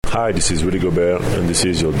Hi, this is Rudy Gobert, and this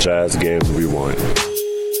is your Jazz Game Rewind.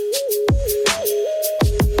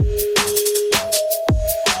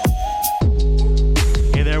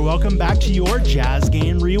 Hey there, welcome back to your Jazz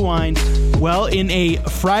Game Rewind. Well, in a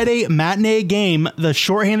Friday matinee game, the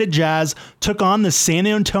shorthanded Jazz took on the San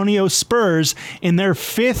Antonio Spurs in their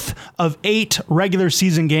 5th of 8 regular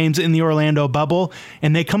season games in the Orlando bubble,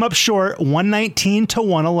 and they come up short 119 to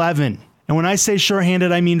 111. And when I say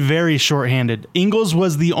shorthanded, I mean very shorthanded. Ingles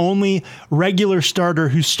was the only regular starter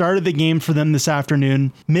who started the game for them this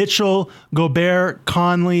afternoon. Mitchell, Gobert,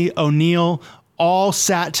 Conley, O'Neal all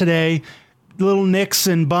sat today. Little nicks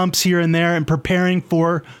and bumps here and there and preparing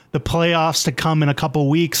for the playoffs to come in a couple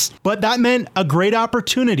weeks. But that meant a great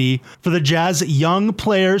opportunity for the Jazz young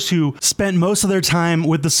players who spent most of their time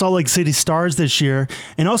with the Salt Lake City Stars this year,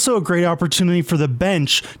 and also a great opportunity for the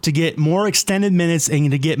bench to get more extended minutes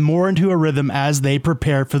and to get more into a rhythm as they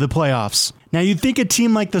prepare for the playoffs. Now, you'd think a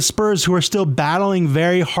team like the Spurs, who are still battling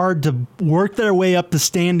very hard to work their way up the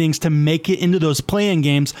standings to make it into those play-in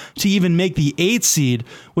games to even make the 8th seed,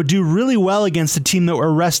 would do really well against a team that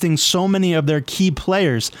were resting so many of their key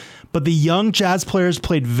players. But the young Jazz players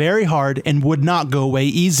played very hard and would not go away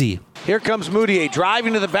easy. Here comes Moutier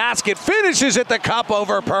driving to the basket, finishes at the cup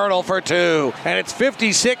over Pirtle for 2. And it's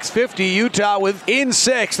 56-50 Utah within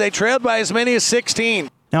 6. They trailed by as many as 16.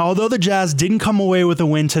 Now, although the Jazz didn't come away with a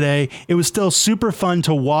win today, it was still super fun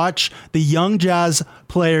to watch the young Jazz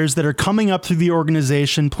players that are coming up through the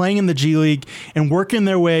organization, playing in the G League, and working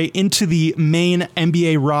their way into the main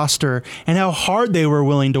NBA roster, and how hard they were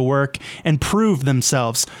willing to work and prove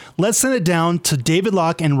themselves. Let's send it down to David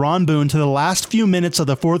Locke and Ron Boone to the last few minutes of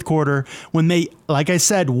the fourth quarter when they, like I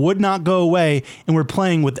said, would not go away and were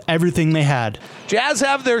playing with everything they had. Jazz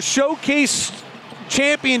have their showcase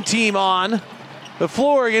champion team on the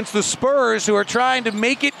floor against the Spurs, who are trying to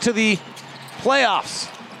make it to the playoffs.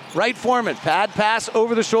 Right Foreman, pad pass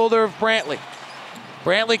over the shoulder of Brantley.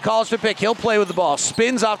 Brantley calls for pick. He'll play with the ball.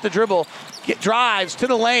 Spins off the dribble. Drives to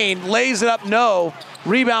the lane. Lays it up. No.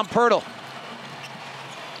 Rebound Pirtle.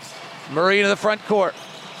 Murray to the front court.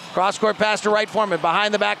 Cross-court pass to Right Foreman.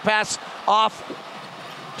 Behind the back pass off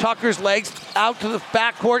Tucker's legs. Out to the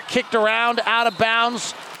backcourt. Kicked around. Out of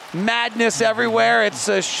bounds. Madness everywhere. It's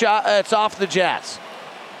a shot. It's off the Jazz.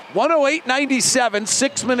 108-97,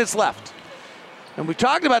 6 minutes left. And we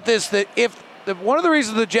talked about this, that one of the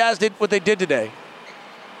reasons the Jazz did what they did today,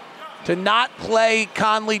 to not play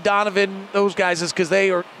Conley, Donovan, those guys, is because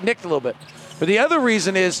they are nicked a little bit. But the other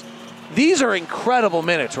reason is these are incredible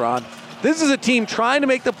minutes, Ron. This is a team trying to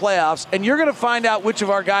make the playoffs, and you're going to find out which of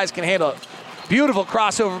our guys can handle it. Beautiful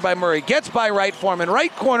crossover by Murray. Gets by Right Foreman.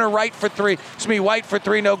 Right corner, right for 3. White for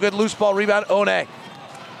 3, no good. Loose ball, rebound, One.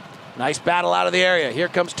 Nice battle out of the area. Here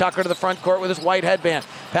comes Tucker to the front court with his white headband.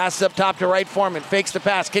 Passes up top to Right Foreman. Fakes the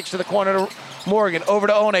pass, kicks to the corner to Morgan. Over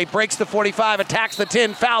to One. Breaks the 45, attacks the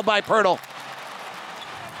 10. Fouled by Pirtle.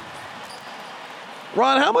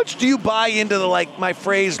 Ron, how much do you buy into my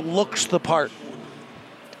phrase, looks the part?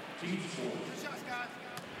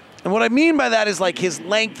 And what I mean by that is his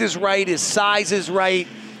length is right, his size is right.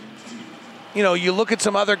 You know, you look at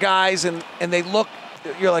some other guys and they look,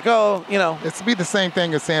 you're like, oh, you know. It's be the same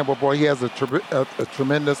thing as saying, well, boy, he has a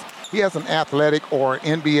tremendous, he has an athletic or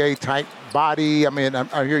NBA type body. I mean,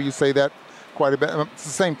 I hear you say that quite a bit. It's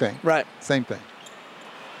the same thing. Right. Same thing.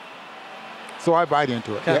 So I buy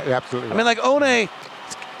into it. Okay. Yeah, absolutely. I mean, One,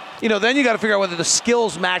 you know, then you got to figure out whether the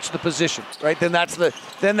skills match the position, right? Then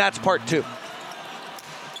that's part 2.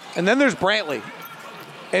 And then there's Brantley.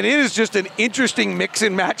 And it is just an interesting mix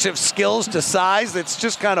and match of skills to size that's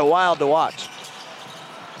just kind of wild to watch.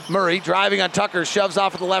 Murray driving on Tucker, shoves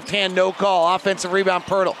off with the left hand, no call. Offensive rebound,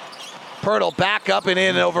 Pirtle. Pirtle back up and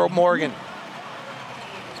in over Morgan.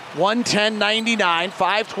 110-99,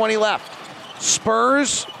 5:20 left.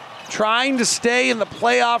 Spurs trying to stay in the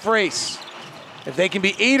playoff race. If they can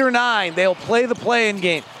be 8 or 9, they'll play the play-in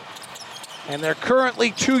game. And they're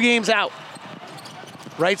currently 2 games out.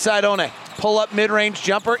 Right side, One. Pull up mid-range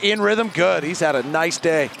jumper in rhythm. Good. He's had a nice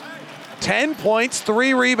day. 10 points,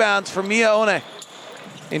 3 rebounds for Mia One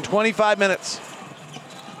in 25 minutes.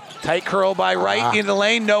 Tight curl by Right in the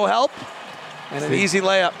lane. No help. And an easy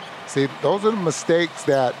layup. See, those are the mistakes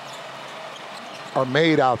that are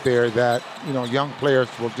made out there that, you know, young players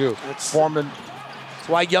will do. That's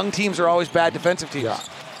why young teams are always bad defensive teams. Yeah.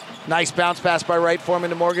 Nice bounce pass by Right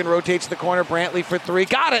Foreman to Morgan. Rotates to the corner. Brantley for 3.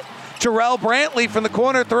 Got it. Jarrell Brantley from the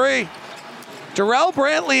corner 3. Jarrell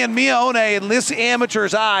Brantley and Mia One, in this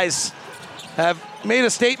amateur's eyes, have made a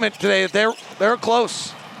statement today that they're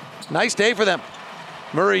close. Nice day for them.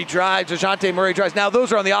 Murray drives. DeJounte Murray drives. Now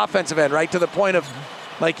those are on the offensive end, right? To the point of,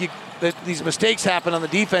 these mistakes happen on the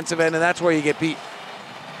defensive end, and that's where you get beat.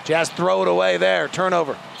 Jazz throw it away there.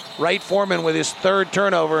 Turnover. Wright Foreman with his third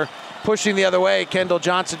turnover. Pushing the other way, Kendall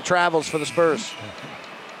Johnson travels for the Spurs.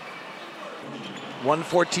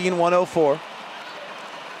 114-104.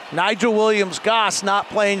 Nigel Williams-Goss not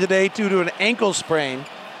playing today due to an ankle sprain.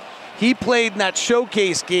 He played in that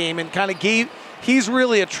showcase game and kind of he's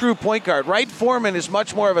really a true point guard. Wright Foreman is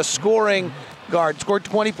much more of a scoring guard. Scored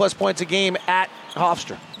 20-plus points a game at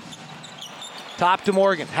Hofstra. Top to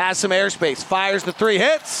Morgan, has some airspace, fires the three,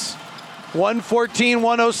 hits. 114-107,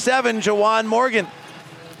 Jawan Morgan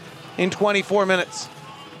in 24 minutes.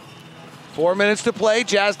 4 minutes to play,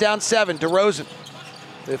 Jazz down 7. DeRozan,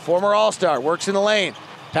 the former All-Star, works in the lane.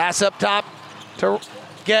 Pass up top to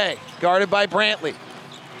Gay, guarded by Brantley.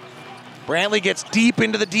 Brantley gets deep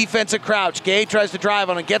into the defensive crouch. Gay tries to drive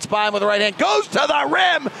on him, gets by him with the right hand, goes to the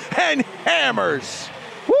rim and hammers.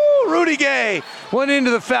 Woo, Rudy Gay went into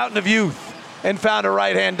the fountain of youth and found a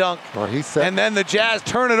right-hand dunk. Well, and then the Jazz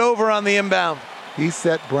turn it over on the inbound. He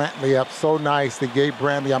set Brantley up so nice that gave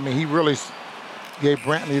Brantley, he really gave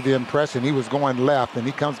Brantley the impression he was going left, and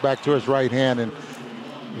he comes back to his right hand. And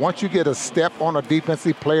once you get a step on a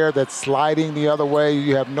defensive player that's sliding the other way,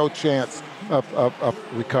 you have no chance of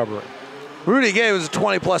recovering. Rudy Gay was a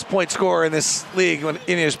 20-plus point scorer in this league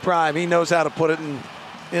in his prime. He knows how to put it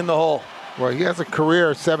in the hole. Well, he has a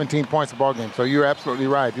career 17 points a ball game, so you're absolutely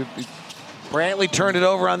right. Brantley turned it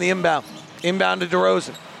over on the inbound. Inbound to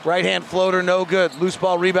DeRozan. Right-hand floater, no good. Loose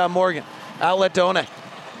ball rebound, Morgan. Outlet to One.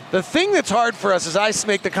 The thing that's hard for us is I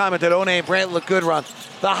make the comment that One and Brantley look good, Ron.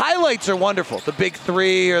 The highlights are wonderful. The big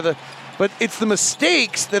three but it's the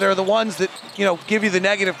mistakes that are the ones that, give you the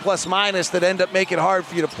negative plus minus that end up making it hard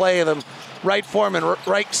for you to play them. Wright Foreman,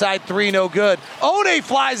 right side three, no good. One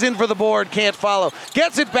flies in for the board, can't follow.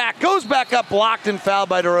 Gets it back, goes back up, blocked and fouled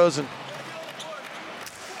by DeRozan.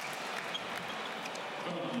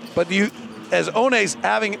 But as One's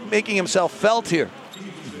making himself felt here.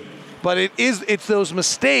 But it's those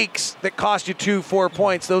mistakes that cost you 2-4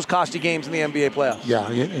 points. Those cost you games in the NBA playoffs. Yeah,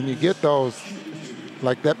 and you get those,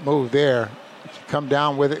 like that move there. You come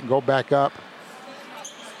down with it and go back up.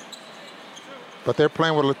 But they're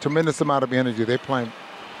playing with a tremendous amount of energy. They're playing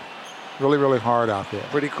really, really hard out there.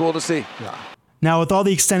 Pretty cool to see. Yeah. Now, with all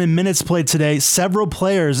the extended minutes played today, several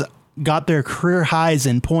players got their career highs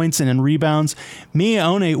in points and in rebounds. Mia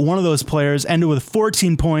One, one of those players, ended with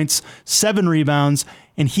 14 points, 7 rebounds,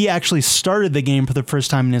 and he actually started the game for the first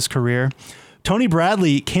time in his career. Tony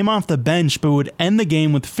Bradley came off the bench but would end the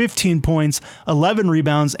game with 15 points, 11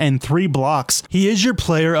 rebounds, and 3 blocks. He is your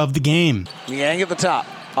player of the game. Niang at the top,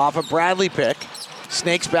 off a Bradley pick,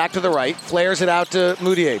 snakes back to the right, flares it out to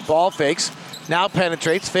Moutier. Ball fakes, now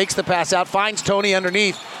penetrates, fakes the pass out, finds Tony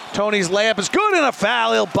underneath. Tony's layup is good and a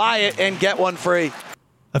foul. He'll buy it and get one free.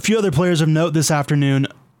 A few other players of note this afternoon.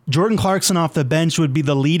 Jordan Clarkson off the bench would be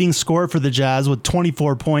the leading scorer for the Jazz with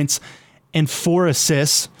 24 points and 4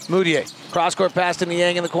 assists. Moutier, cross-court pass to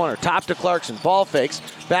Niang in the corner. Top to Clarkson, ball fakes,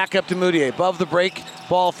 back up to Moutier. Above the break,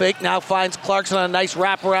 ball fake, now finds Clarkson on a nice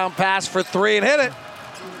wraparound pass for 3 and hit it.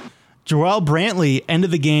 Joel Brantley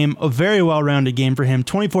ended the game, a very well-rounded game for him.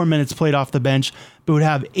 24 minutes played off the bench, but would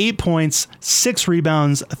have 8 points, 6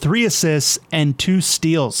 rebounds, 3 assists, and 2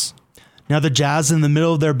 steals. Now the Jazz in the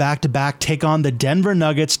middle of their back-to-back take on the Denver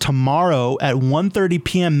Nuggets tomorrow at 1:30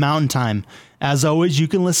 p.m. Mountain Time. As always, you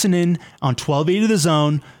can listen in on 1280 The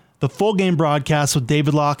Zone, the full game broadcast with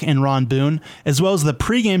David Locke and Ron Boone, as well as the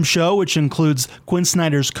pregame show, which includes Quinn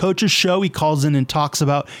Snyder's coach's show. He calls in and talks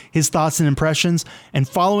about his thoughts and impressions. And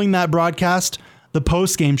following that broadcast, the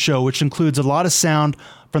postgame show, which includes a lot of sound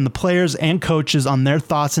from the players and coaches on their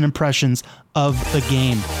thoughts and impressions of the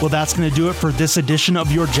game. Well, that's going to do it for this edition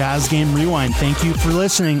of your Jazz Game Rewind. Thank you for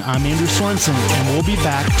listening. I'm Andrew Sorensen, and we'll be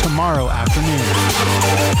back tomorrow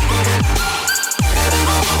afternoon.